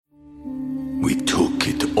We took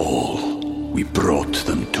it all. We brought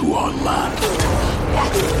them to our land.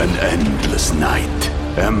 An endless night,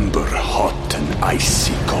 ember hot and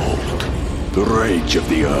icy cold. The rage of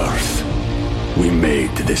the earth. We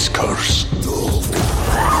made this curse.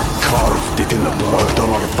 Carved it in the blood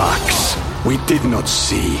on our backs. We did not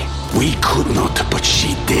see. We could not, but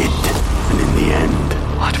she did. And in the end...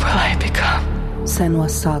 What will I become?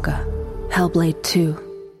 Senua's Saga. Hellblade 2.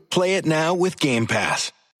 Play it now with Game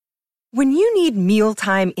Pass. When you need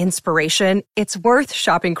mealtime inspiration, it's worth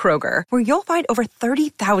shopping Kroger, where you'll find over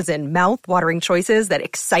 30,000 mouth-watering choices that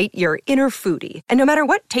excite your inner foodie. And no matter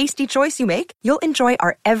what tasty choice you make, you'll enjoy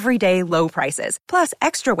our everyday low prices, plus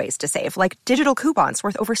extra ways to save, like digital coupons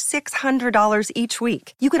worth over $600 each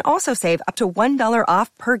week. You can also save up to $1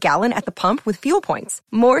 off per gallon at the pump with fuel points.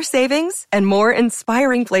 More savings and more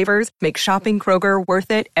inspiring flavors make shopping Kroger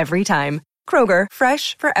worth it every time. Kroger,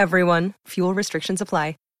 fresh for everyone. Fuel restrictions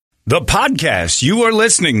apply. The podcast you are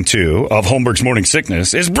listening to of Holmberg's Morning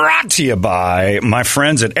Sickness is brought to you by my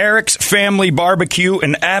friends at Eric's Family Barbecue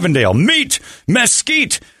in Avondale. Meet,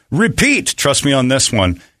 mesquite, repeat. Trust me on this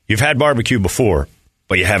one. You've had barbecue before,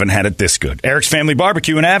 but you haven't had it this good. Eric's Family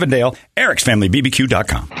Barbecue in Avondale,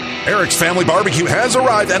 ericsfamilybbq.com. Eric's Family Barbecue has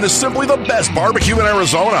arrived and is simply the best barbecue in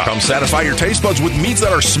Arizona. Come satisfy your taste buds with meats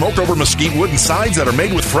that are smoked over mesquite wood and sides that are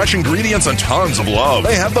made with fresh ingredients and tons of love.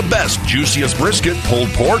 They have the best, juiciest brisket, pulled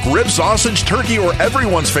pork, rib sausage, turkey, or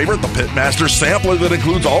everyone's favorite, the Pitmaster sampler that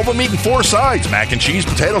includes all the meat in 4 sides, mac and cheese,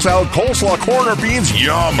 potato salad, coleslaw, corn, or beans,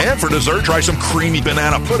 yum. And for dessert, try some creamy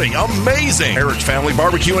banana pudding, amazing. Eric's Family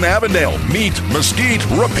Barbecue in Avondale. Meat, mesquite,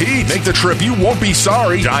 repeat. Make the trip, you won't be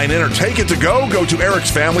sorry. Dine in or take it to go. Go to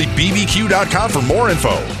ericsfamilybbq.com for more info.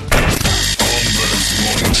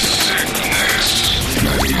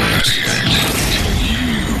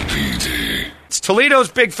 It's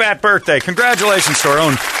Toledo's big fat birthday. Congratulations to our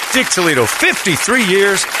own Dick Toledo. 53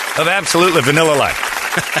 years of absolutely vanilla life.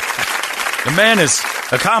 The man has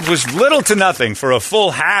accomplished little to nothing for a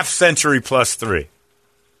full half century plus 3.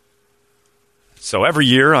 So every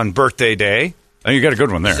year on birthday day, oh, you got a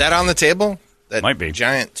good one there. Is that on the table? That might be.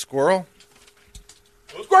 Giant squirrel?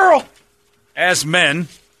 Squirrel! As men,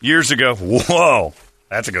 years ago, whoa,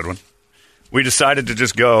 that's a good one. We decided to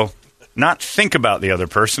just go, not think about the other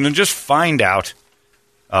person, and just find out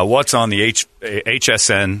what's on the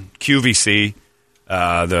HSN, QVC,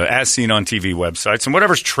 the As Seen on TV websites, and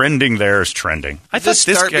whatever's trending there is trending. I thought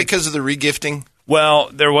this start because of the regifting. Well,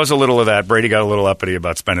 there was a little of that. Brady got a little uppity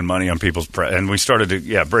about spending money on people's and we started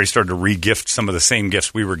to, Brady started to re-gift some of the same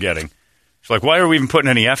gifts we were getting. She's like, why are we even putting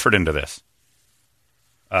any effort into this?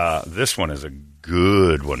 This one is a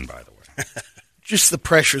good one, by the way. Just the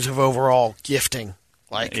pressures of overall gifting.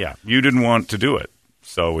 Yeah, you didn't want to do it.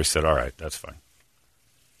 So we said, all right, that's fine.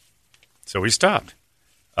 So we stopped.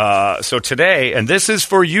 So today, and this is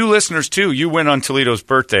for you listeners too, you win on Toledo's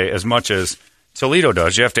birthday as much as Toledo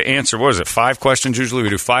does. You have to answer, 5 questions usually? We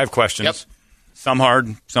do 5 questions. Yep. Some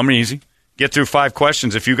hard, some easy. Get through 5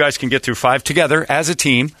 questions. If you guys can get through 5 together as a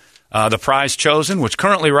team, the prize chosen, which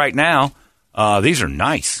currently right now, these are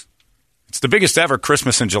nice. It's the biggest ever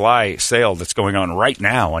Christmas in July sale that's going on right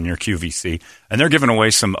now on your QVC. And they're giving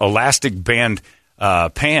away some elastic band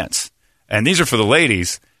pants. And these are for the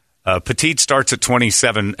ladies. Petite starts at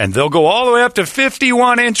 27, and they'll go all the way up to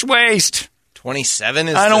 51-inch waist. 27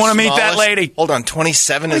 is I don't want to meet smallest? that lady. Hold on,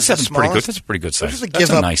 27 is the smallest? Pretty good. That's a pretty good size.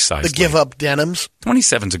 That's a nice size. The give-up denims.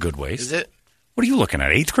 27's a good waist. Is it? What are you looking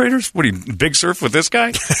at, 8th graders? What are you, big surf with this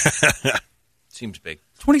guy? Seems big.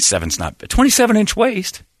 27's not big. 27-inch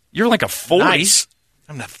waist. You're like a 40. Nice.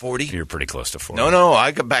 I'm not 40. You're pretty close to 40. No,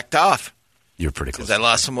 I got backed off. You're pretty close. Because I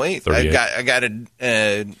lost some weight. 38. I got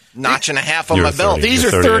a notch and a half on my belt. 30. These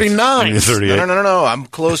You're are 39. You're 38. No. I'm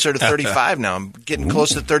closer to 35 now. I'm getting close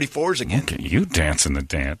to 34s again. Okay, you dancing the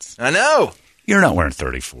dance. I know. You're not wearing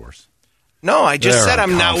 34s. No, I just said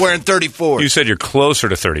I'm not wearing 34s. You said you're closer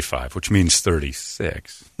to 35, which means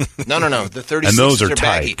 36. No. The 36s and those are baggy.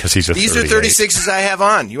 tight because he's a These 38. are 36s I have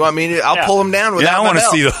on. You want me to? I'll pull them down without I want my to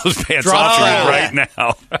belt. see those pants Drop off you them. right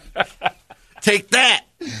now. Take that.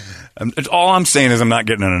 All I'm saying is I'm not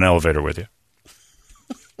getting in an elevator with you.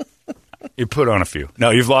 You put on a few. No,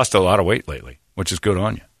 you've lost a lot of weight lately, which is good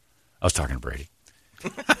on you. I was talking to Brady.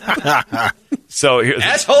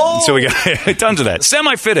 Asshole! So we got tons of that.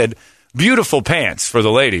 Semi-fitted, beautiful pants for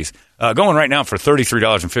the ladies. Going right now for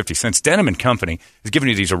 $33.50. Denim & Company is giving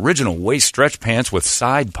you these original waist stretch pants with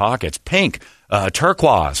side pockets. Pink,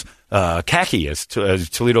 turquoise, khaki, as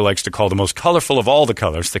Toledo likes to call the most colorful of all the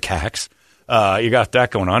colors, the khaks. You got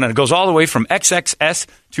that going on. And it goes all the way from XXS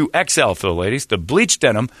to XL for the ladies. The bleached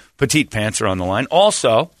denim petite pants are on the line.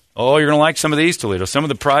 Also, Oh, you're going to like some of these, Toledo. Some of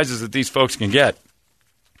the prizes that these folks can get.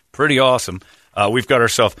 Pretty awesome. We've got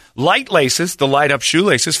ourselves light laces, the light-up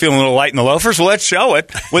shoelaces. Feeling a little light in the loafers? Well, let's show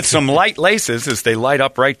it with some light laces as they light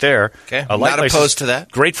up right there. Okay, not opposed to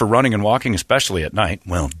that. Great for running and walking, especially at night.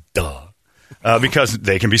 Well, duh. Because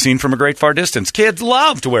they can be seen from a great far distance. Kids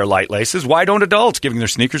love to wear light laces. Why don't adults? Giving their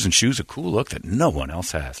sneakers and shoes a cool look that no one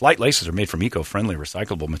else has. Light laces are made from eco-friendly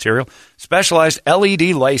recyclable material. Specialized LED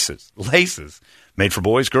laces made for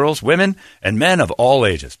boys, girls, women, and men of all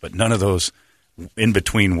ages, but none of those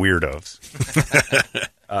in-between weirdos.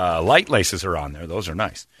 Light laces are on there. Those are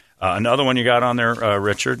nice. Another one you got on there,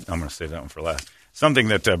 Richard, I'm going to save that one for last. Something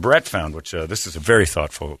that Brett found, which this is a very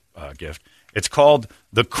thoughtful gift. It's called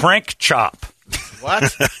the Crank Chop.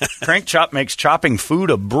 What? Crank Chop makes chopping food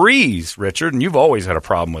a breeze, Richard, and you've always had a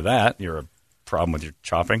problem with that. You're a problem with your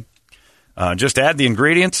chopping. Just add the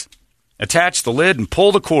ingredients, attach the lid, and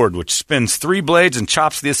pull the cord, which spins 3 blades and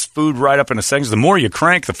chops this food right up into seconds. The more you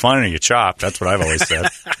crank, the finer you chop. That's what I've always said.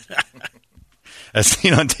 As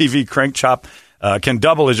seen on TV, Crank Chop can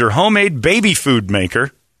double as your homemade baby food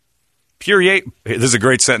maker. Puree, this is a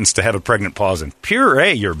great sentence to have a pregnant pause in.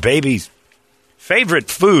 Puree your baby's favorite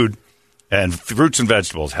food and fruits and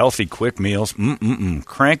vegetables. Healthy, quick meals.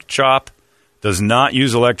 Crank Chop does not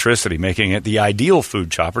use electricity, making it the ideal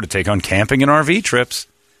food chopper to take on camping and RV trips.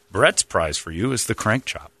 Brett's prize for you is the Crank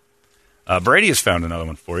Chop. Brady has found another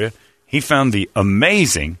one for you. He found the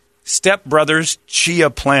amazing Step Brothers Chia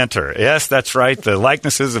Planter. Yes, that's right. The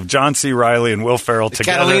likenesses of John C. Reilly and Will Ferrell the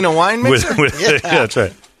together. Catalina wine mixer? Yeah, that's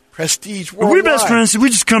right. Prestige worldwide. We're best friends. We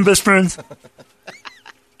just become best friends.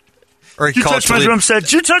 Or You touch my drum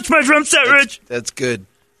set. You touch my drum set, Rich. That's good.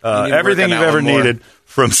 Everything you've ever needed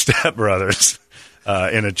from Step Brothers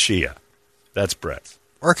in a Chia. That's Brett's.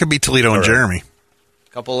 Or it could be Toledo and Jeremy.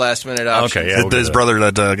 Couple last-minute options. Okay, yeah. His brother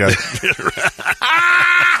that guy.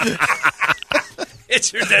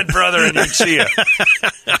 It's your dead brother and your Chia.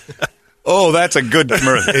 Oh, that's a good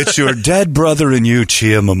commercial. It's your dead brother and you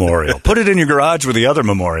Chia memorial. Put it in your garage with the other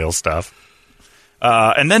memorial stuff.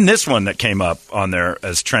 And then this one that came up on there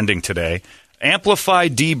as trending today, Amplify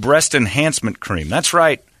D Breast Enhancement Cream. That's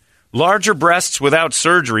right. Larger breasts without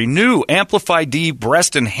surgery. New Amplify D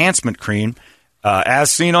Breast Enhancement Cream.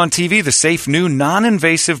 As seen on TV, the safe new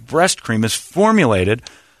non-invasive breast cream is formulated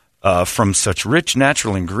from such rich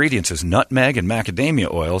natural ingredients as nutmeg and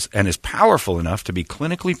macadamia oils and is powerful enough to be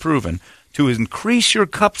clinically proven to increase your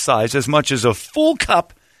cup size as much as a full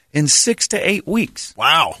cup in 6 to 8 weeks.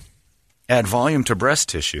 Wow. Add volume to breast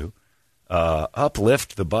tissue.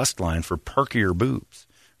 Uplift the bust line for perkier boobs.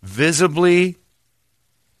 Visibly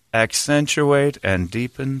accentuate and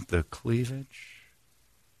deepen the cleavage.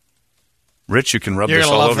 Rich, you can rub You're this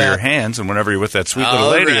gonna all love over your that. hands, and whenever you're with that sweet little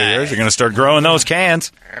lady of yours, you're going to start growing those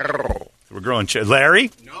cans. We're growing.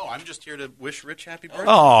 Larry? No, I'm just here to wish Rich happy birthday.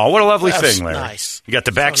 Oh, what a lovely That's thing, Larry. nice. You got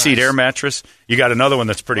the backseat air mattress. You got another one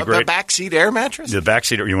that's pretty great. The backseat air mattress? The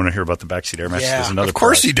backseat. You want to hear about the backseat air mattress? Yeah. There's another Of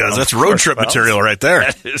course prize. he does. Of That's road course. trip Well, material right there.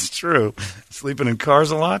 That is true. Sleeping in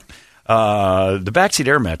cars a lot. The backseat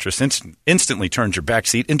air mattress instantly turns your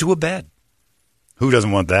backseat into a bed. Who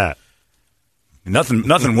doesn't want that?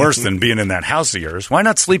 Nothing worse than being in that house of yours. Why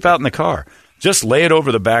not sleep out in the car? Just lay it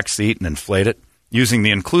over the back seat and inflate it using the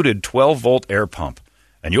included 12-volt air pump,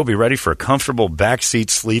 and you'll be ready for a comfortable back seat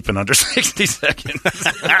sleep in under 60 seconds.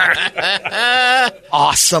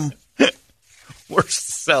 Awesome. Worst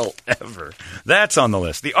sell ever. That's on the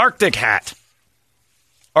list. The Arctic hat.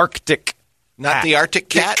 Arctic Not hat. the Arctic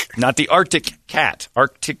cat? Not the Arctic cat.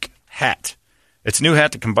 Arctic hat. It's a new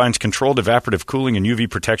hat that combines controlled evaporative cooling and UV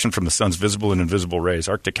protection from the sun's visible and invisible rays.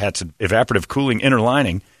 Arctic hat's evaporative cooling inner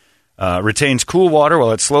lining retains cool water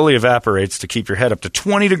while it slowly evaporates to keep your head up to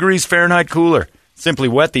 20 degrees Fahrenheit cooler. Simply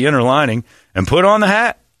wet the inner lining and put on the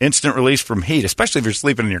hat. Instant release from heat, especially if you're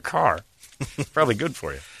sleeping in your car. Probably good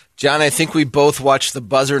for you. John, I think we both watch the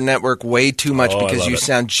Buzzer Network way too much Oh, I because love you it.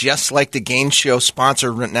 sound just like the game show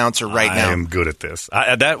sponsor announcer right now. I am good at this.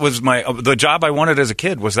 That was the job I wanted as a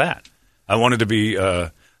kid was that. I wanted to be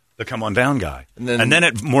the come on down guy. And then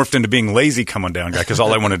it morphed into being lazy come on down guy because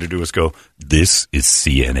all I wanted to do was go, this is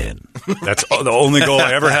CNN. That's the only goal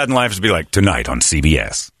I ever had in life is to be like, tonight on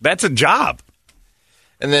CBS. That's a job.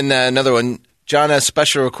 And then another one. John, a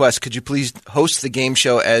special request. Could you please host the game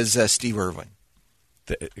show as Steve Irwin?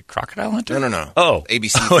 The Crocodile Hunter? No. Oh.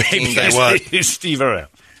 ABC. Oh, 15 guy. ABC. Steve Irwin.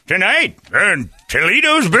 Tonight,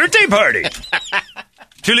 Toledo's birthday party.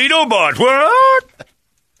 Toledo bought what?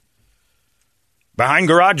 Behind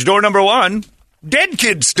garage door number 1, Dead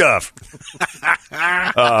kid stuff.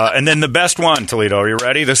 And then the best one, Toledo. Are you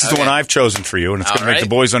ready? This is the one I've chosen for you, and it's going to make the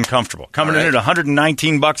boys uncomfortable. Coming in at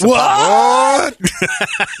 $119 a pop. What?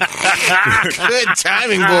 Good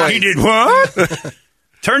timing, boy. He did what?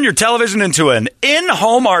 Turn your television into an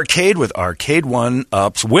in-home arcade with Arcade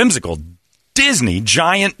 1-Up's whimsical Disney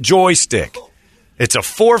giant joystick. It's a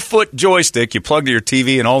 4-foot joystick you plug to your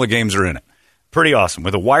TV, and all the games are in it. Pretty awesome.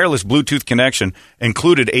 With a wireless Bluetooth connection,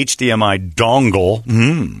 included HDMI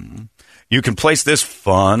dongle. You can place this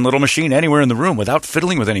fun little machine anywhere in the room without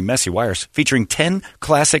fiddling with any messy wires. Featuring 10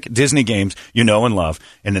 classic Disney games you know and love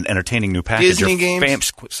in an entertaining new package. Disney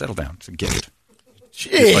games? Settle down. It's a gift.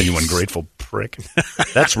 Oh, you ungrateful prick.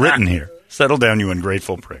 That's written here. Settle down, you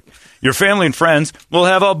ungrateful prick. Your family and friends will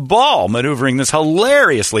have a ball maneuvering this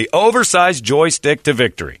hilariously oversized joystick to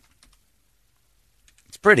victory.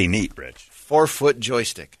 It's pretty neat, Rich. 4-foot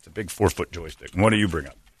joystick. It's a big 4-foot joystick. What do you bring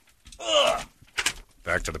up?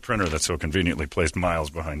 Back to the printer that's so conveniently placed miles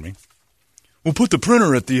behind me. We'll put the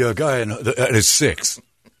printer at the guy at his 6.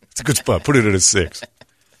 It's a good spot. Put it at his 6.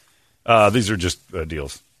 These are just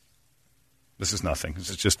deals. This is nothing. This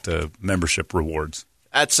is just membership rewards.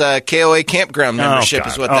 That's KOA campground membership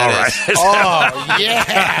is what that is. Oh,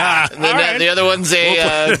 yeah. And then the other one's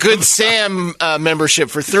a Good Sam membership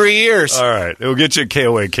for 3 years. All right. We'll get you a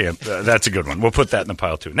KOA camp. That's a good one. We'll put that in the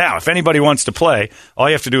pile, too. Now, if anybody wants to play, all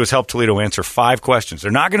you have to do is help Toledo answer 5 questions.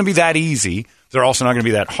 They're not going to be that easy. They're also not going to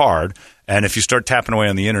be that hard. And if you start tapping away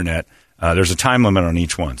on the Internet, there's a time limit on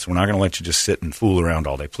each one. So we're not going to let you just sit and fool around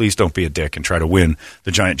all day. Please don't be a dick and try to win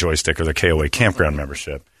the giant joystick or the KOA campground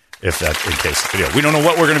membership. If that's in case of the video. We don't know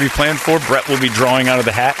what we're going to be playing for. Brett will be drawing out of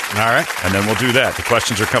the hat. All right. And then we'll do that. The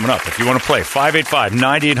questions are coming up. If you want to play,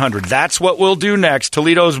 585-9800. That's what we'll do next.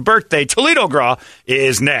 Toledo's birthday, Toledo Gras,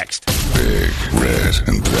 is next. Big, red,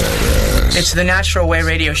 and badass. It's the natural way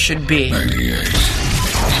radio should be. 98.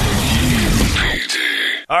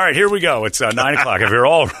 All right, here we go. It's 9 o'clock. If you're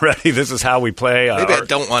all ready, this is how we play. Maybe I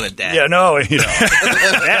don't want a dad. Yeah, no.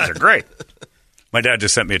 Dads are great. My dad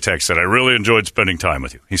just sent me a text, said, I really enjoyed spending time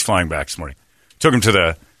with you. He's flying back this morning. Took him to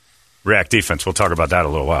the React defense. We'll talk about that in a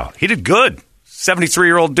little while. He did good.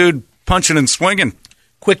 73-year-old dude punching and swinging.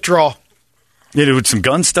 Quick draw. Yeah, did some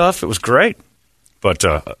gun stuff. It was great. But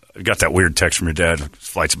I got that weird text from your dad. His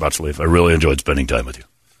flight's about to leave. I really enjoyed spending time with you.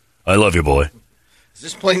 I love you, boy. Is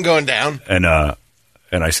this plane going down? And I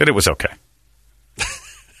said it was okay.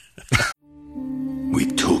 We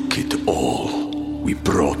took it all. We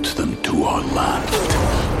brought them to our land.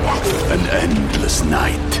 An endless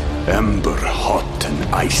night, ember hot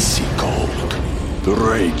and icy cold. The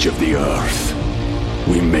rage of the earth.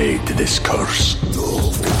 We made this curse.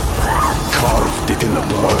 Carved it in the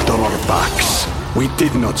blood on our backs. We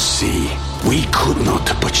did not see. We could not,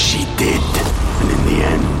 but she did. And in the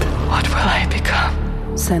end... What will I become?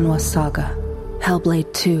 Senua's Saga.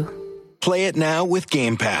 Hellblade 2. Play it now with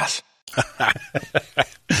Game Pass.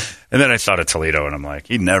 And then I thought of Toledo, and I'm like,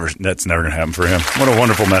 that's never going to happen for him. What a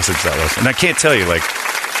wonderful message that was. And I can't tell you, like,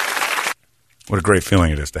 what a great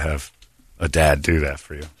feeling it is to have a dad do that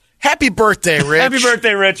for you. Happy birthday, Rich. Happy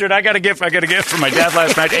birthday, Richard. I got a gift from my dad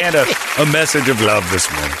last night and a message of love this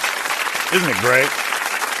morning. Isn't it great?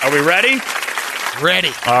 Are we ready?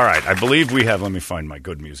 Ready. All right. I believe we have, let me find my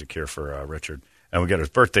good music here for Richard. And we got his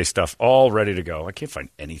birthday stuff all ready to go. I can't find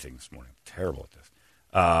anything this morning. I'm terrible at this.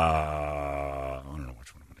 I don't know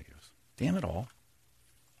which one I'm going to use. Damn it all.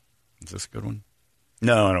 Is this a good one?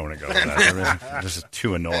 No, I don't want to go with that. This is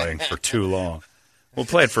too annoying for too long. We'll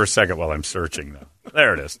play it for a second while I'm searching, though.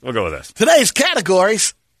 There it is. We'll go with this. Today's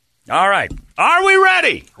categories. All right. Are we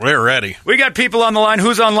ready? We're ready. We got people on the line.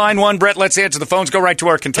 Who's on line one? Brett, let's answer the phones. Go right to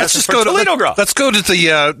our contestants for Toledo Gras. Let's go to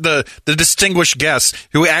the distinguished guest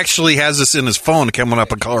who actually has this in his phone coming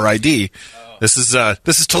up on caller ID. This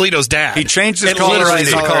is Toledo's dad. He changed his caller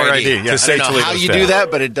ID. Yeah, to say I don't know Toledo's how you dad. do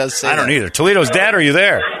that, but it does say I don't that. either. Toledo's dad, are you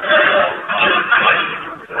there?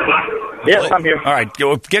 Yes, I'm here. All right,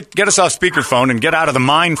 get us off speakerphone and get out of the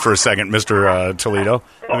mine for a second, Mr. Toledo.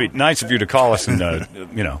 It'd be nice of you to call us and,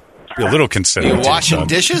 be a little considerate. Are you washing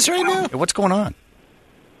dishes right now? Hey, what's going on?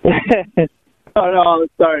 Oh, no,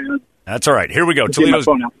 sorry. That's all right. Here we go.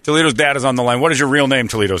 Toledo's dad is on the line. What is your real name,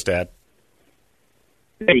 Toledo's dad?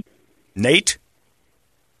 Nate. Nate?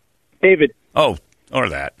 David. Oh, or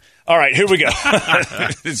that. All right, here we go.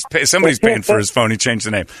 Somebody's paying for his phone. He changed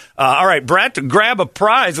the name. All right, Brett, grab a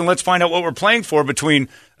prize, and let's find out what we're playing for between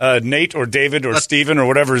Nate or David or Steven or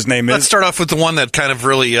whatever his name is. Let's start off with the one that kind of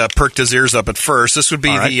really perked his ears up at first. This would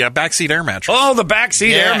be the backseat air mattress. Oh, the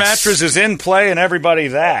backseat air mattress is in play, and everybody,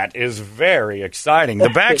 that is very exciting. The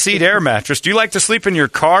backseat air mattress. Do you like to sleep in your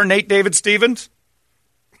car, Nate David Stevens?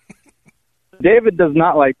 David does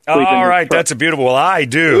not like sleeping. All right, that's a beautiful. Well, I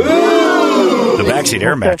do. The backseat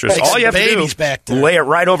air mattress. All you have to do, lay it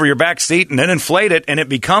right over your back seat and then inflate it, and it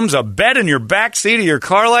becomes a bed in your back seat of your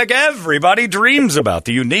car like everybody dreams about.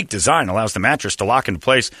 The unique design allows the mattress to lock into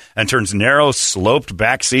place and turns narrow, sloped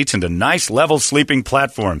back seats into nice, level sleeping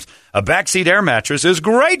platforms. A backseat air mattress is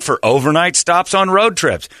great for overnight stops on road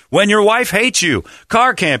trips, when your wife hates you,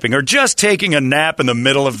 car camping, or just taking a nap in the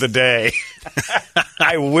middle of the day.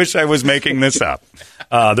 I wish I was making this up.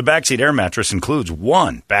 The backseat air mattress includes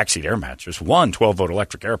one backseat air mattress, one 12-volt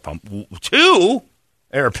electric air pump, two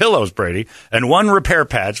air pillows, Brady, and one repair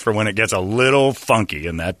patch for when it gets a little funky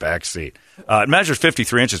in that back seat. It measures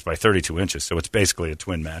 53 inches by 32 inches, so it's basically a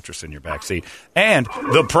twin mattress in your back seat. And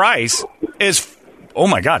the price is, oh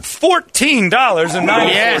my God, $14.94.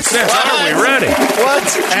 Yes. Are we ready? What?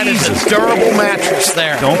 That is a durable mattress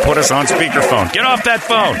there. Don't put us on speakerphone. Get off that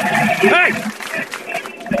phone. Hey!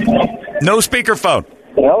 No speakerphone.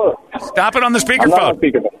 Hello. Stop it on the speakerphone. I'm not on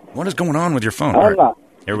speakerphone. What is going on with your phone? I'm not.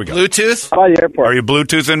 Here we go. Bluetooth? I'm at the airport. Are you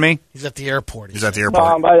Bluetoothing me? He's at the airport. He's at the No,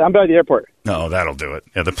 airport. I'm at the airport. No, that'll do it.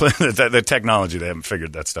 Yeah, the technology, they haven't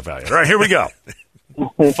figured that stuff out yet. All right, here we go.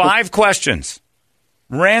 5 questions.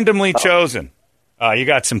 Randomly chosen. You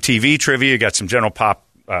got some TV trivia. You got some general pop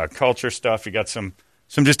culture stuff. You got some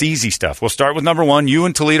just easy stuff. We'll start with number 1. You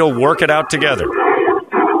and Toledo work it out together.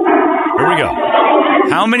 Here we go.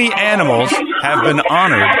 How many animals have been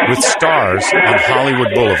honored with stars on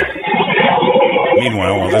Hollywood Boulevard?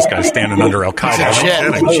 Meanwhile, while this guy's standing under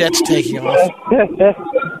Al-Qaeda. The jet's taking off.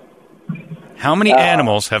 How many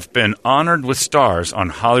animals have been honored with stars on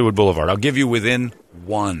Hollywood Boulevard? I'll give you within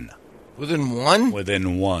 1. Within 1?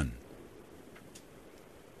 Within 1.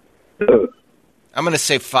 I'm going to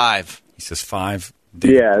say 5. He says 5.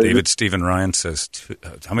 Yeah. David Stephen Ryan says 2.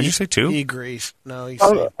 How many did you say, 2? He agrees. No, he's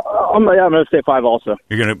I'm going to say 5 also.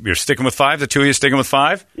 You're sticking with 5? The 2 of you sticking with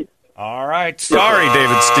 5? All right. Sorry,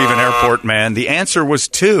 David Stephen Airport Man. The answer was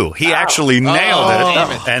 2. He actually nailed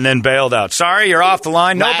it and then bailed out. Sorry, you're off the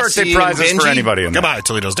line. No Lassie birthday prizes for Benji? anybody in there. Goodbye,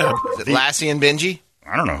 Toledo's dad. Is it Lassie and Benji?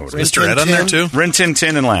 I don't know who it is. Mr. Ed on there, too? Rin Tin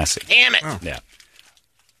Tin and Lassie. Damn it. Yeah.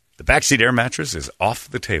 The backseat air mattress is off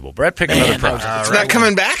the table. Brett, pick another prize. It's not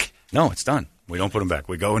coming back? No, it's done. We don't put them back.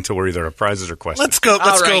 We go until we're either prizes or questions. Let's go.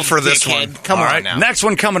 Let's go for this dickhead. one. Come All on right, now. next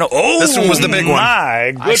one coming up. Oh, This one was the big one.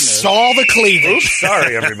 My goodness. I saw the cleavage. Oops,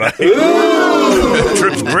 sorry, everybody.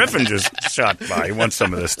 Trips Griffin just shot by. He wants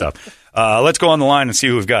some of this stuff. Let's go on the line and see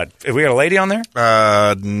who we've got. Have we got a lady on there?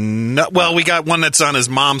 No. Well, we got one that's on his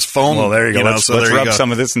mom's phone. Well, there you go. Let's there you rub go.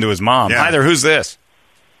 some of this into his mom. Yeah. Hi there. Who's this?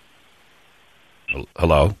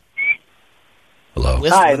 Hello? Hello?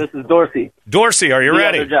 Hi, this is Dorsey. Dorsey, are you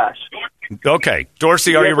ready? Yeah, Josh. Okay.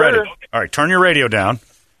 Dorsey, are Yes, you ready? sir. All right, turn your radio down.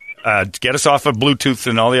 Get us off of Bluetooth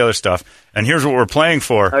and all the other stuff. And here's what we're playing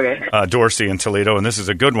for, Okay. Dorsey and Toledo, and this is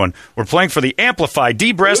a good one. We're playing for the Amplify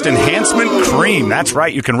D-Breast Enhancement Cream. That's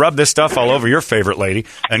right. You can rub this stuff all over your favorite lady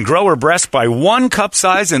and grow her breast by 1 cup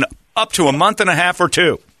size in up to a month and a half or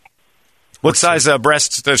 2. What size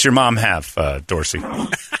breasts does your mom have, Dorsey?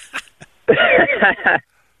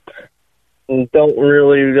 Don't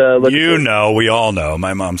really look. You know, we all know.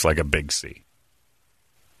 My mom's like a big C.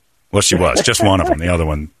 Well, she was. Just one of them. The other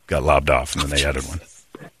one got lobbed off, and then they added one.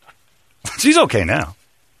 She's okay now.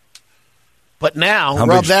 But now, How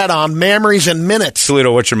rub big- that on memories and minutes.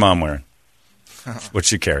 Toledo, what's your mom wearing? What's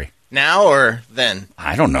she carry? Now or then?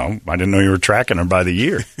 I don't know. I didn't know you were tracking her by the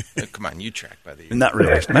year. Come on, you track by the year. Not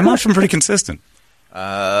really. My mom's been pretty consistent.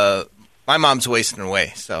 My mom's wasting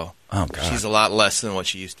away, so Oh, God. she's a lot less than what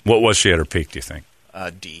she used to What was she at her peak, do you think?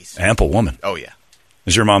 be. D's. Ample woman. Oh, yeah.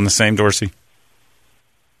 Is your mom the same, Dorsey?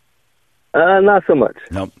 Not so much.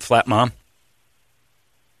 Nope. Flat mom?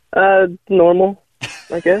 Normal,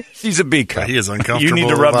 I guess. She's a B cup. He is uncomfortable You need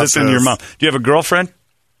to rub about this into your this. mom. Do you have a girlfriend?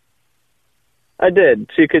 I did.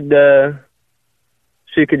 She could use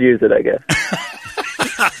it, I guess.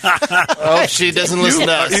 Oh, she doesn't listen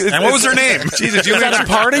to us. And what was her name? Jesus, you Is that a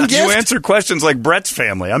parting gift? You answer questions like Brett's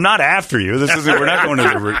family. I'm not after you. This isn't. We're not going to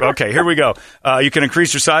the root. Okay, here we go. You can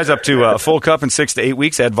increase your size up to a full cup in 6 to 8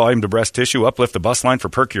 weeks. Add volume to breast tissue. Uplift the bust line for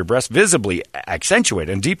perkier breasts. Visibly accentuate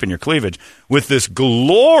and deepen your cleavage with this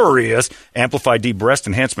glorious Amplify D Breast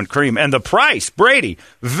Enhancement Cream. And the price, Brady,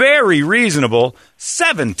 very reasonable.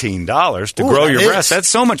 $17 to grow that your is. breasts. That's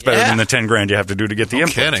so much better Yeah. than the $10,000 you have to do to get the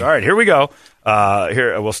implants. kidding. All right, here we go.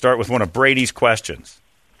 Here we'll start with one of Brady's questions.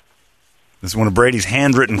 This is one of Brady's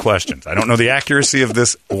handwritten questions. I don't know the accuracy of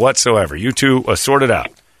this whatsoever. You two sort it out.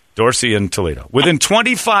 Dorsey and Toledo. Within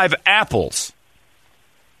 25 apples,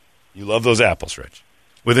 you love those apples, Rich.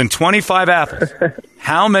 Within 25 apples,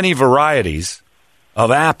 how many varieties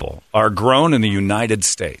of apple are grown in the United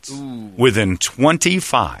States? Within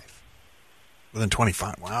 25. Within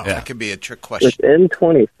 25. Wow. Yeah. That could be a trick question. Within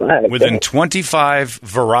 25. Within 25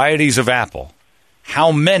 varieties of apple,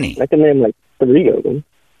 how many? I can name like 3 of them.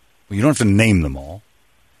 Well, you don't have to name them all.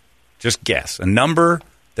 Just guess. A number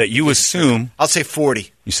that you assume. I'll say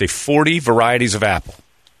 40. You say 40 varieties of apple.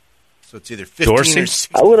 So it's either 15 Dorsey? or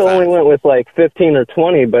 65. I would have only went with like 15 or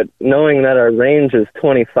 20, but knowing that our range is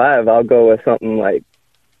 25, I'll go with something like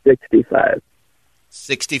 65.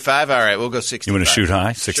 65? All right, we'll go 65. You want to shoot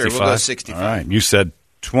high? 65? Sure, we'll go 65. All right. You said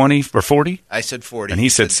 20 or 40? I said 40. And he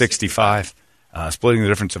said 65. Splitting the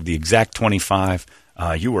difference of the exact 25.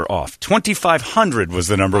 You were off. 2,500 was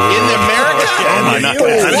the number. In America? I didn't know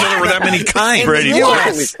there were that many kinds. Brady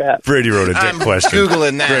wrote a dick question.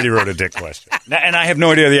 Googling that. Brady wrote a dick question. And I have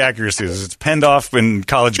no idea the accuracy of this. It's penned off in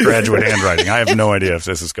college graduate handwriting. I have no idea if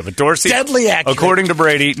this is good. But Dorsey, deadly accurate. According to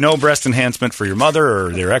Brady, no breast enhancement for your mother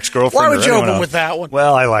or their ex-girlfriend. Why would you anyone open else. with that one?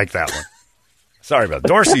 Well, I like that one. Sorry about it.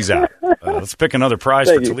 Dorsey's out. Let's pick another prize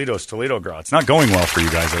for Toledo's Toledo Gras. It's not going well for you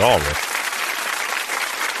guys at all, Rick.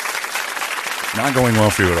 Not going well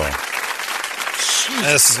for you at all.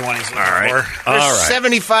 This is one he's looking for. There's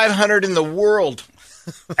 7,500 in the world.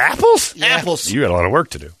 Apples? Yeah. Apples. You got a lot of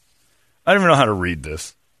work to do. I don't even know how to read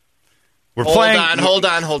this. We're playing. Hold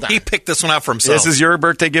on. He picked this one out for himself. This is your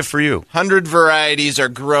birthday gift for you. 100 varieties are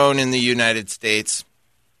grown in the United States.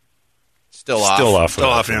 Still off. Still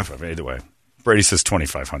off. Yeah. Either way. Brady says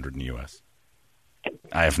 2,500 in the U.S.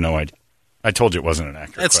 I have no idea. I told you it wasn't an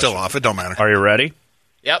accurate It's question. still off. It don't matter. Are you ready?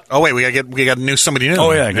 Yep. Oh, wait. We got somebody new.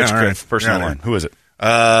 Oh, yeah. Get your all right. personal Yeah. line. Who is it?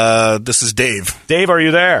 This is Dave. Dave, are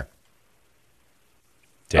you there?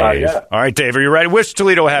 Dave. Yeah. All right, Dave, are you ready? Wish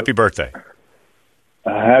Toledo a happy birthday.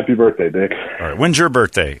 Happy birthday, Dick. All right. When's your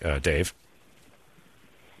birthday, Dave?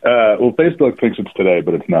 Well, Facebook thinks it's today,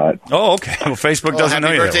 but it's not. Oh, okay. Well, Facebook doesn't know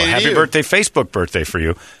happy you. birthday Well, to happy you. birthday, Facebook birthday for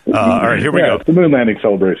you. All right, here we Yeah, go. it's the moon landing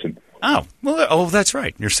celebration. Oh, well, that's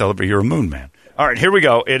right. You're a moon man. All right, here we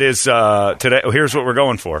go. It is today. Oh, here's what we're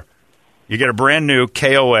going for. You get a brand new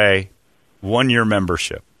KOA 1-year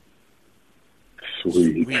membership.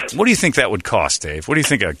 Sweet. What do you think that would cost, Dave? What do you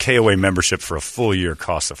think a KOA membership for a full year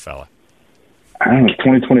costs a fella? I don't know,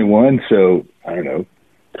 2021, so I don't know,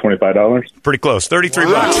 $25? Pretty close. $33.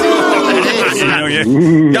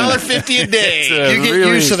 $1.50 a day. You get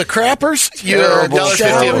used to the crappers?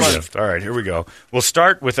 $1.50 a month. All right, here we go. We'll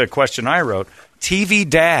start with a question I wrote. TV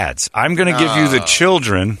dads. I'm going to give you the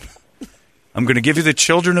children. I'm going to give you the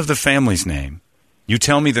children of the family's name. You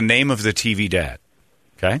tell me the name of the TV dad.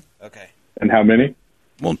 Okay? Okay. And how many?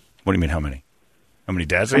 Well, what do you mean, how many? How many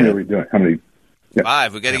dads How are many you? are we doing? How many? Yeah.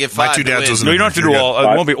 5. We got to get 5. My 2 dads was No, you don't have to do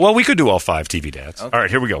all. Well, we could do all 5 TV dads. Okay. All right,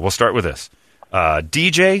 here we go. We'll start with this.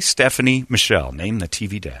 DJ, Stephanie, Michelle. Name the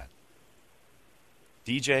TV dad.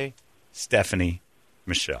 DJ, Stephanie,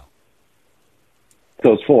 Michelle.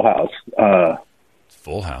 So it's Full House.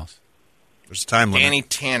 Full House. There's a time limit. Danny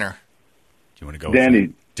Tanner. Do you want to go Danny.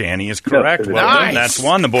 with Danny is correct. Yeah, Well nice. done. That's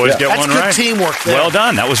one. The boys get That's one good right. teamwork there. Well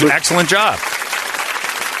done. That was an excellent job.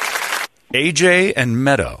 AJ and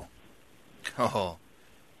Meadow. Oh.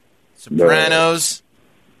 Sopranos.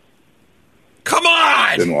 Come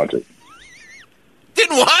on! Didn't watch it.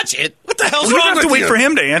 Didn't watch it. What the hell's You don't wrong have to with wait you? for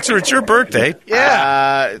him to answer. It's your birthday.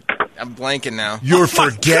 Yeah. I'm blanking now. You're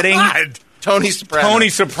forgetting. Tony Soprano. Tony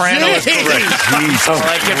Soprano is correct. Jeez. All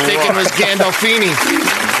I kept thinking was Gandolfini.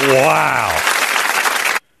 Wow.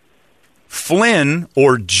 Flynn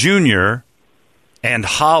or Junior and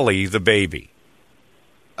Holly the baby.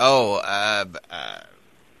 Oh,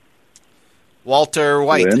 Walter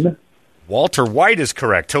White. Lynn? Walter White is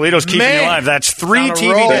correct. Toledo's keeping Man, you alive. That's 3 on a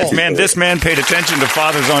TV roll. dads. Man, this man paid attention to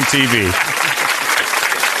fathers on TV.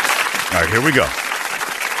 All right, here we go.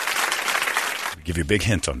 I'll give you a big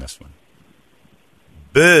hint on this one.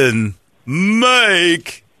 Ben,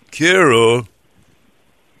 Mike, Carol,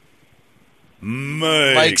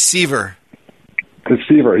 Mike Seaver. The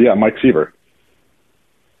Seaver. Yeah, Mike Seaver.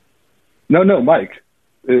 No, Mike.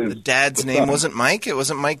 The dad's name wasn't Mike? It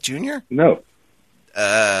wasn't Mike Jr.? No.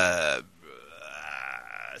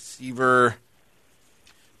 Seaver.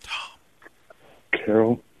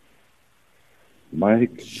 Carol.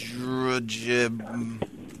 Mike.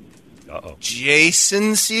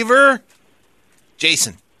 Jason Seaver?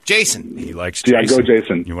 Jason. He likes Yeah, Jason. go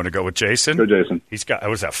Jason. You want to go with Jason? Go Jason. He's got,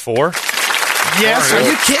 was that 4? Yes, are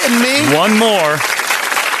you kidding me? One more.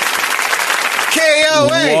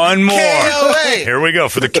 KOA. One more. KOA. Here we go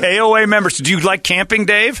for the KOA members. Do you like camping,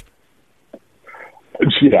 Dave?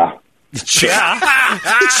 Yeah. Cha.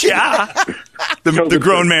 Cha. The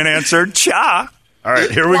grown man answered, cha. All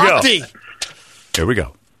right, here we go. Monty. Here we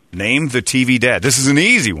go. Name the TV dad. This is an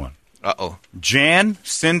easy one. Uh-oh. Jan,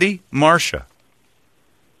 Cindy, Marcia.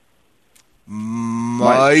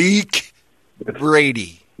 Mike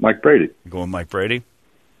Brady. Mike Brady. You going Mike Brady?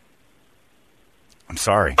 I'm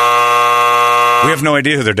sorry. We have no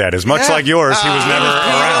idea who their dad is. Much like yours, he was never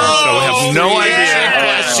around, so we have no idea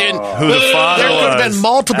who the father was. There could have been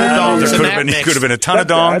multiple dongs. He could have been a ton of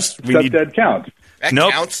dongs. Stepdad counts.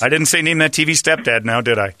 Nope. I didn't say name that TV stepdad now,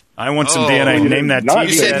 did I? I want some DNA. Name that TV dad.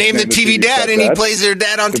 You said name the TV dad, and he plays their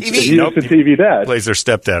dad on TV. Nope. The TV dad. Plays their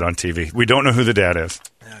stepdad on TV. We don't know who the dad is.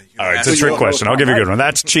 All right, it's a trick question. I'll give you a good one.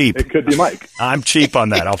 That's cheap. It could be Mike. I'm cheap on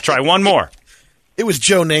that. I'll try one more. It was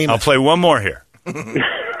Joe Namath. I'll play one more here.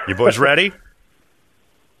 You boys ready?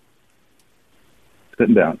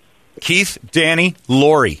 Sitting down. Keith, Danny,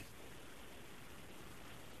 Lori.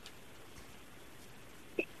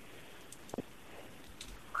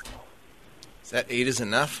 Is that 8 is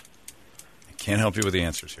enough? I can't help you with the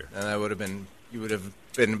answers here. And you would have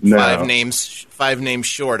been 5 names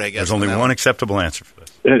short, I guess. There's only one acceptable answer for this.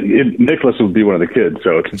 Nicholas would be one of the kids,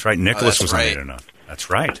 so that's right. Nicholas was right enough. That's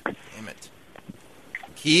right. Damn it.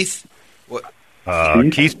 Keith? What?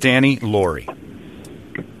 Keith, Danny, Lori.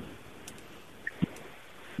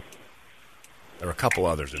 There are a couple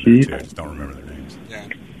others in there, too. I just don't remember their names. Yeah.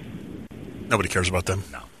 Nobody cares about them.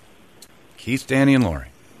 No. Keith, Danny, and Lori.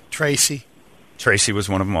 Tracy was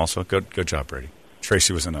one of them also. Good job, Brady.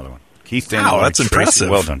 Tracy was another one. Keith, Danny, wow, Lori, that's Tracy. impressive.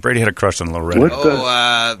 Well done. Brady had a crush on the little red. It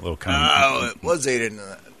was 8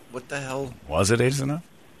 enough. What the hell? Was it 8 is enough?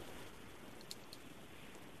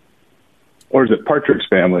 Or is it Partridge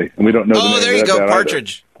Family? And we don't know the name. Oh, there you go,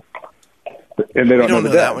 Partridge. And they don't know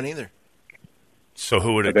that one either. So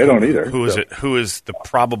who would it? They don't either. Who is it? Who is the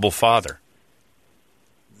probable father?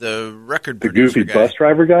 The record the producer goofy guy. bus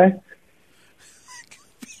driver guy.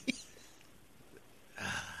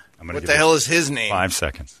 What the hell is his name? 5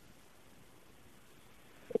 seconds.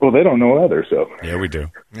 Well, they don't know either, so. Yeah, we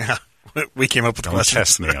do. Yeah, we came up with the question.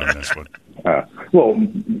 Test me on this one. Well,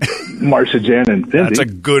 Marcia, Jan, and Cindy.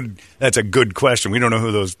 That's a good question. We don't know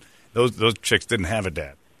who those chicks didn't have a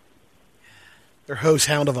dad. They're hose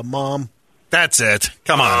hound of a mom. That's it.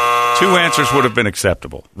 Come on. 2 answers would have been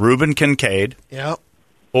acceptable. Reuben Kincaid. Yep.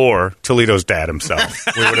 Or Toledo's dad himself.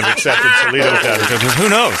 We would have accepted Toledo's dad. Who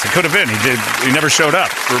knows? It could have been. He never showed up.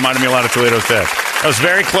 It reminded me a lot of Toledo's dad. That was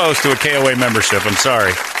very close to a KOA membership. I'm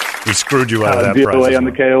sorry. We screwed you out of that prize. on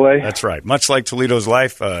the KOA? That's right. Much like Toledo's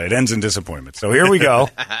life, it ends in disappointment. So here we go.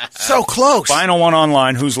 So close. Final one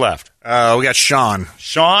online. Who's left? We got Sean.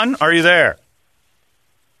 Sean, are you there?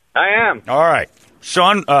 I am. All right.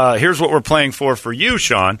 Sean, here's what we're playing for you,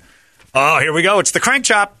 Sean. Oh, here we go. It's the crank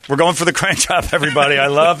chop. We're going for the crank chop, everybody. I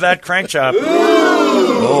love that crank chop.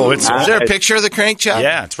 Oh, is there a picture of the crank chop?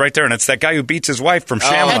 Yeah, it's right there, and it's that guy who beats his wife from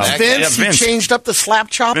Shamrock. That's Vince. He changed up the slap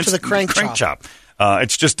chop to the crank chop.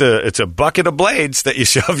 It's just a bucket of blades that you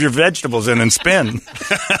shove your vegetables in and spin.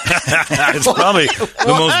 It's probably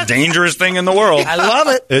the most dangerous thing in the world. I love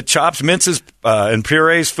it. It chops, minces, and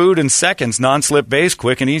purees food in seconds. Non-slip base,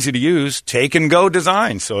 quick and easy to use. Take and go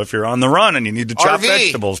design. So if you're on the run and you need to chop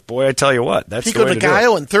vegetables, boy, I tell you what, that's the way to do it. Pico de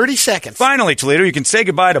gallo in 30 seconds. Finally, Toledo, you can say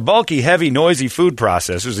goodbye to bulky, heavy, noisy food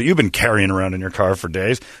processors that you've been carrying around in your car for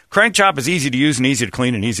days. Crank Chop is easy to use and easy to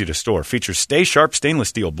clean and easy to store. Features stay sharp stainless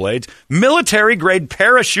steel blades, military-grade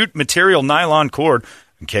parachute material nylon cord,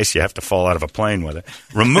 in case you have to fall out of a plane with it,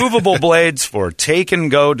 removable blades for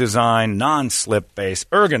take-and-go design, non-slip base,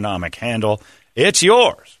 ergonomic handle. It's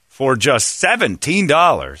yours for just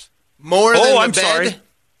 $17. More than I'm sorry.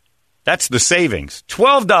 That's the savings.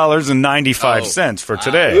 $12.95 for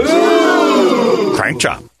today. Crank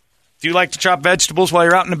Chop. Do you like to chop vegetables while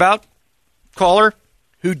you're out and about, caller?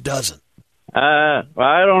 Who doesn't? Well,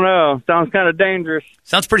 I don't know. Sounds kind of dangerous.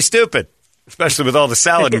 Sounds pretty stupid, especially with all the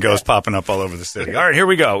salad and goes popping up all over the city. All right, here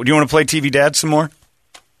we go. Do you want to play TV Dad some more?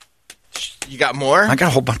 You got more? I got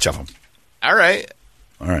a whole bunch of them. All right.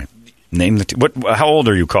 Name the how old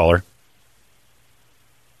are you, caller?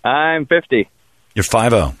 I'm 50. You're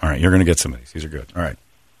 50. All right, you're going to get some of these. These are good. All right.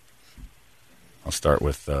 I'll start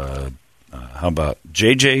with, how about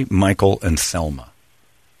J.J., Michael, and Selma?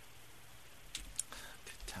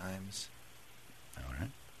 Good times. All right.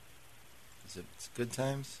 Is it Good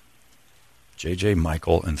Times? J.J.,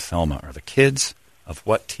 Michael, and Selma are the kids of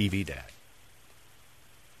what TV dad?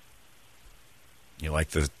 You like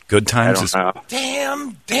the Good Times? I don't know.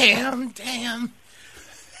 Damn.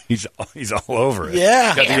 He's all over it.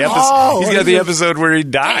 Yeah. He's got the episode where he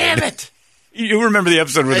died. Damn it. You remember the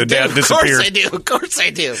episode where the dad disappeared? Of course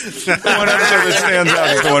I do. The one episode that stands out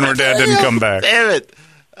is the one where dad didn't come back. Damn it.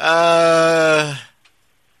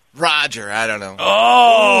 Roger, I don't know.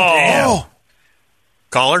 Oh.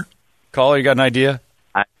 Caller, you got an idea?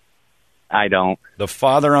 I don't. The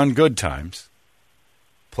father on Good Times,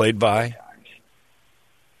 played by,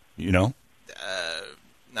 you know?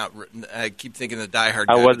 I keep thinking the Die Hard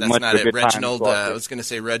I guy, but wasn't that's much not of a it. Good Times Reginald. watcher. I was going to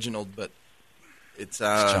say Reginald, but it's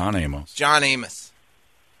John Amos. John Amos.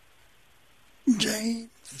 James.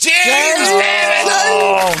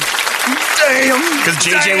 Oh, damn! Because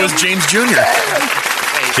JJ was James Jr.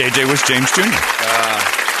 JJ was James Jr.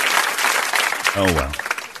 Oh well.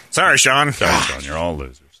 Sorry, Sean. You're all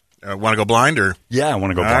losers. Want to go blind or? Yeah, I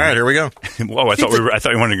want to go blind. All right, here we go. Whoa, I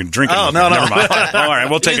thought you wanted to drink. Oh, no. Never mind. All right,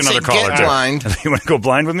 we'll take another caller. Get blind. You want to go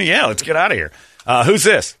blind with me? Yeah, let's get out of here. Who's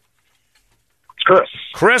this? It's Chris.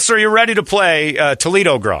 Chris, are you ready to play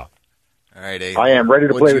Toledo Gras? All right, Abe. I am ready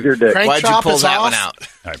to play with your dick. Why'd you pull that one out?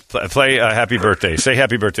 All right, play Happy Birthday. Say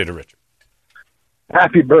Happy Birthday to Richard.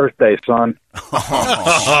 Happy birthday, son.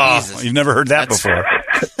 Oh, Jesus. You've never heard that before.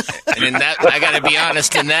 And in that, I got to be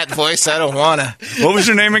honest, in that voice, I don't want to. What was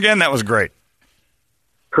your name again? That was great.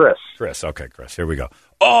 Chris. Chris. Okay, Chris. Here we go.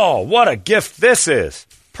 Oh, what a gift this is.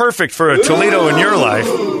 Perfect for a Toledo in your life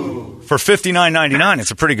for $59.99.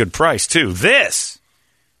 It's a pretty good price, too. This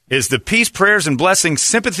is the Peace, Prayers, and Blessings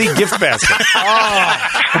Sympathy Gift Basket.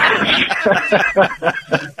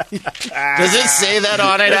 Does it say that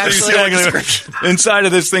on it, actually? Inside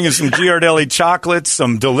of this thing is some Ghirardelli chocolates,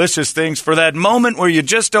 some delicious things. For that moment where you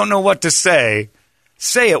just don't know what to say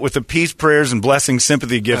it with the Peace, Prayers, and Blessings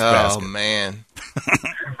Sympathy Gift Basket. Oh, man.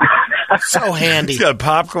 So handy. It's got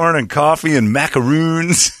popcorn and coffee and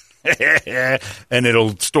macaroons. And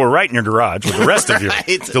it'll store right in your garage with the rest of your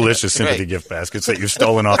delicious sympathy gift baskets that you've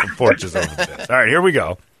stolen off of porches over the days. All right, here we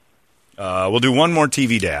go. We'll do one more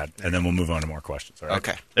TV Dad, and then we'll move on to more questions. All right?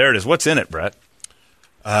 Okay. There it is. What's in it, Brett?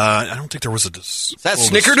 I don't think there was a... Is that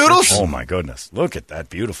Snickerdoodles? Oh, my goodness. Look at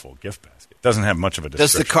that beautiful gift basket. Doesn't have much of a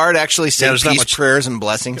description. Does the card actually say Peace, Prayers, and You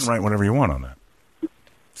Blessings? can write whatever you want on that.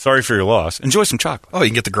 Sorry for your loss. Enjoy some chocolate. Oh, you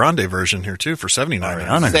can get the grande version here, too, for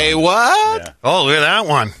 $79. Say what? Yeah. Oh, look at that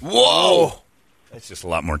one. Whoa. It's just a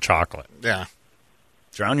lot more chocolate. Yeah.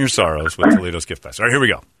 Drown your sorrows with Toledo's gift basket. All right, here we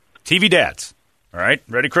go. TV Dads. All right,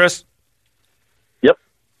 ready, Chris? Yep.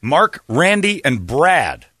 Mark, Randy, and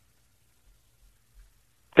Brad.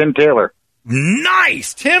 Tim Taylor.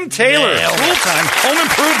 Nice! Tim Taylor. Full-time home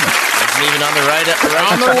improvement. Wasn't even on the right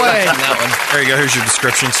On the way. on that one. There you go. Here's your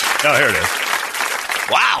descriptions. Oh, here it is.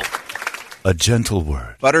 Wow. A gentle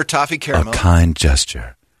word. Butter, toffee, caramel. A kind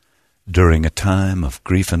gesture. During a time of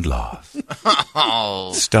grief and loss.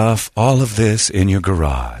 Oh. Stuff all of this in your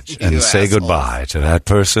garage and say assholes. goodbye to that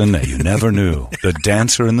person that you never knew. The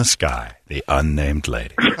dancer in the sky. The unnamed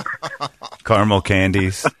lady. Caramel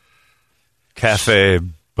candies. Cafe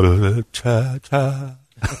Cha-cha.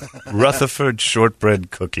 Rutherford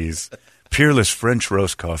shortbread cookies. Peerless French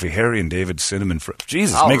roast coffee. Harry and David cinnamon.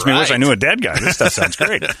 Jesus, All makes me wish right. I knew a dead guy. This stuff sounds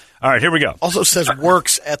great. All right, here we go. Also says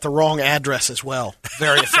works at the wrong address as well.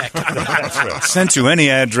 Very effective. That's right. Sent to any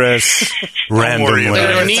address randomly. We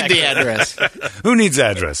don't need the address. Who needs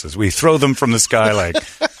addresses? We throw them from the sky like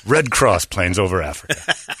Red Cross planes over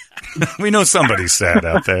Africa. We know somebody's sad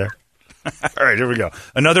out there. All right, here we go.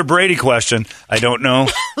 Another Brady question. I don't know.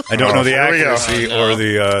 I don't know the accuracy or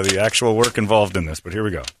the actual work involved in this, but here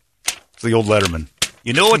we go. It's the old Letterman.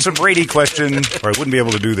 You know it's a Brady question, or I wouldn't be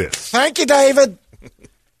able to do this. Thank you, David.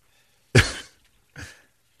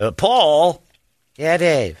 Paul. Yeah,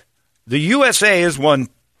 Dave. The USA has won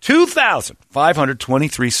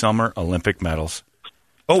 2,523 Summer Olympic medals.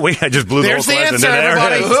 Oh, wait, I just blew There's the whole the question. answer, There it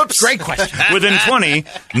everybody. is. Oops. Great question. Within 20,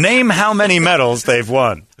 name how many medals they've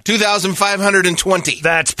won. 2,520.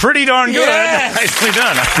 That's pretty darn good. Yes. Nicely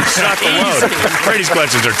done. Shot the load. Brady's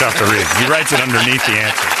questions are tough to read. He writes it underneath the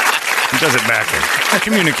answer. He does it backwards. A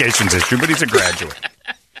communications issue, but he's a graduate.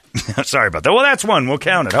 Sorry about that. Well, that's one. We'll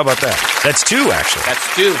count it. How about that? That's two, actually.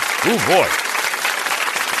 That's two. Ooh, boy.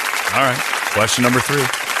 All right. Question number 3.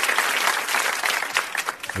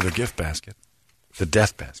 For the gift basket. The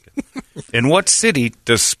death basket. In what city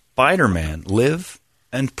does Spider-Man live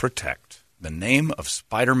and protect? The name of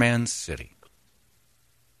Spider-Man's city.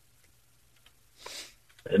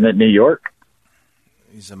 Isn't it New York?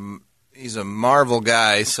 He's a Marvel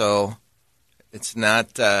guy, so it's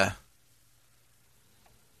not. Yeah,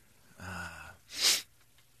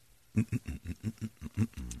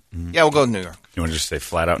 we'll go with New York. You want to just say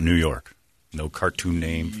flat out New York? No cartoon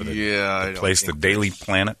name for the place. The Daily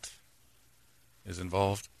Planet is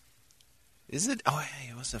involved. Is it? Oh, hey,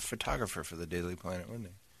 he was a photographer for the Daily Planet, wasn't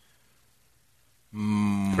he?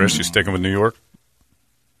 Chris, you sticking with New York?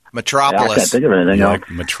 Metropolis. Yeah, I can't think of anything You else.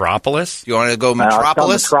 like Metropolis? You want to go I thought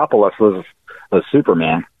Metropolis? Metropolis was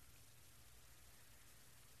Superman.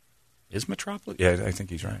 Is Metropolis? Yeah, I think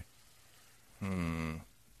he's right. All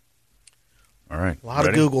right. A lot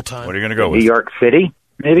of Google time. What are you going to go with? New York City,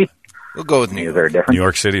 maybe? We'll go with New York. Very different. New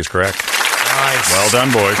York City is correct. Nice. Well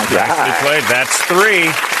done, boys. Yeah. Nicely played. That's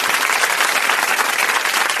 3.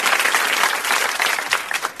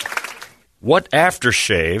 What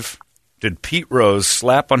aftershave did Pete Rose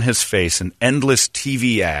slap on his face in endless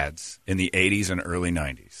TV ads in the 80s and early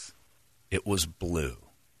 90s? It was blue.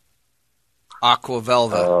 Aqua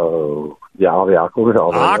Velva. Oh, yeah, I'll be Aqua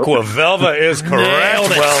Velva. Aqua Velva is correct.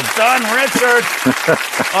 Well done, Richard.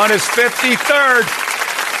 On his 53rd.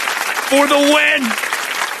 For the win.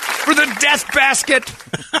 For the death basket.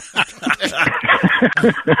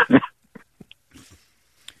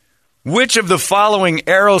 Which of the following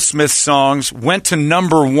Aerosmith songs went to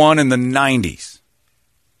number 1 in the 90s?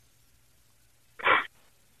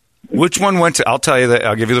 Which one went to... I'll tell you that.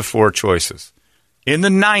 I'll give you the 4 choices. In the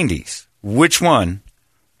 90s, which one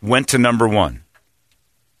went to number 1?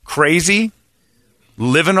 Crazy,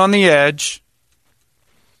 Living on the Edge,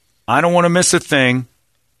 I Don't Want to Miss a Thing,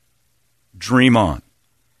 Dream On.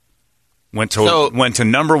 Went to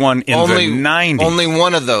number 1 in the 90s. Only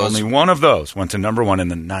one of those. Only one of those went to number 1 in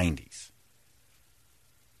the 90s.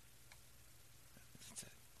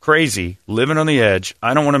 Crazy, Living on the Edge,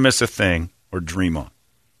 I Don't Want to Miss a Thing, or Dream On.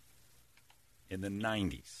 In the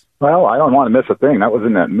 90s. Well, I Don't Want to Miss a Thing. That was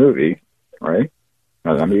in that movie, right?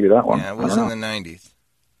 Maybe that one. Yeah, it was in the 90s.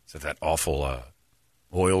 Is it that awful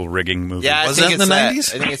oil rigging movie? Yeah, was that in the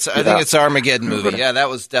 90s? I think it's Armageddon movie. Yeah, that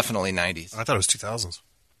was definitely 90s. I thought it was 2000s.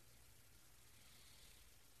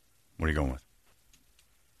 What are you going with?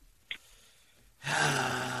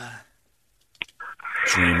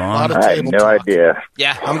 Dream On. I have no idea.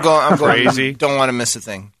 Yeah, I'm going. Crazy. Don't Want to Miss a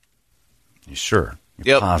Thing. You sure?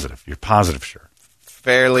 You're positive. You're positive, sure.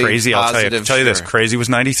 Fairly Crazy. positive. I'll tell you this. Crazy was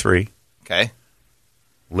 93. Okay.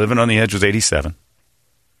 Living on the Edge was 87.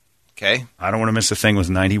 Okay. I Don't Want to Miss a Thing was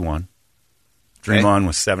 91. Dream On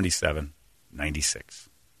was 77. 96.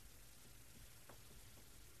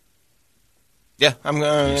 Yeah, I'm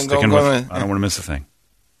going to go with I Don't Want to Miss a Thing.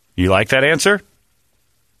 You like that answer?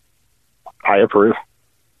 I approve.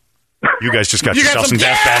 You guys just got yourself some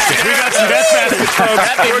death baskets. We got some death baskets,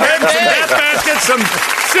 folks. We're getting some death baskets, some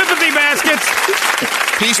sympathy baskets.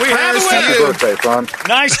 Peace we have a winner. Birthday, son.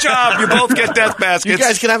 Nice job. You both get death baskets. You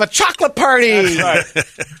guys can have a chocolate party. That's right.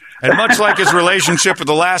 And much like his relationship with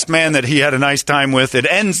the last man that he had a nice time with, it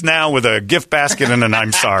ends now with a gift basket and an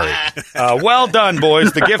I'm sorry. Well done,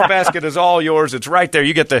 boys. The gift basket is all yours. It's right there.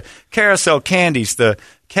 You get the carousel candies, the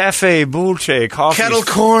Cafe Bulce coffee.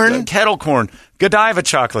 Kettle corn. Godiva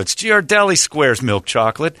chocolates, Giardelli Squares milk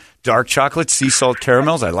chocolate, dark chocolate, sea salt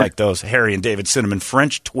caramels. I like those. Harry and David cinnamon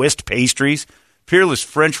French twist pastries, Peerless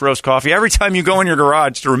French roast coffee. Every time you go in your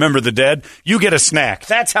garage to remember the dead, you get a snack.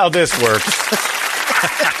 That's how this works.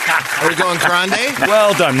 Are we going grande?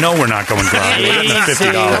 Well done. No, we're not going grande. We're getting the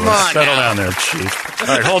 $50. Come on Settle now. down there, Chief. All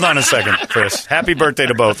right, hold on a second, Chris. Happy birthday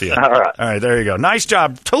to both of you. All right, there you go. Nice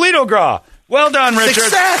job. Toledo Gras. Well done, Richard.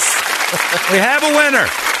 Success! We have a winner.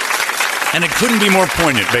 And it couldn't be more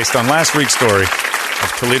poignant based on last week's story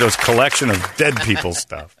of Toledo's collection of dead people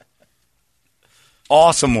stuff.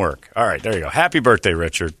 Awesome work. All right, there you go. Happy birthday,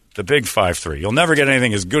 Richard. The big 5-3. You'll never get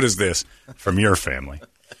anything as good as this from your family.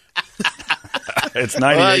 It's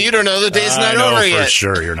 98. Well, you don't know. The day's not over yet. For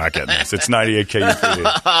sure you're not getting this. It's 98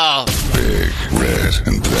 KUPD. Oh. Big, red,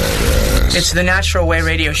 and badass. It's the natural way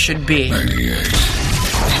radio should be. 98.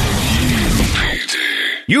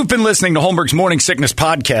 You've been listening to Holmberg's Morning Sickness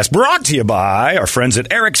Podcast, brought to you by our friends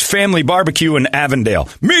at Eric's Family Barbecue in Avondale.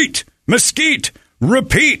 Meet, mesquite,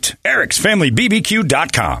 repeat.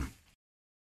 Eric'sFamilyBBQ.com.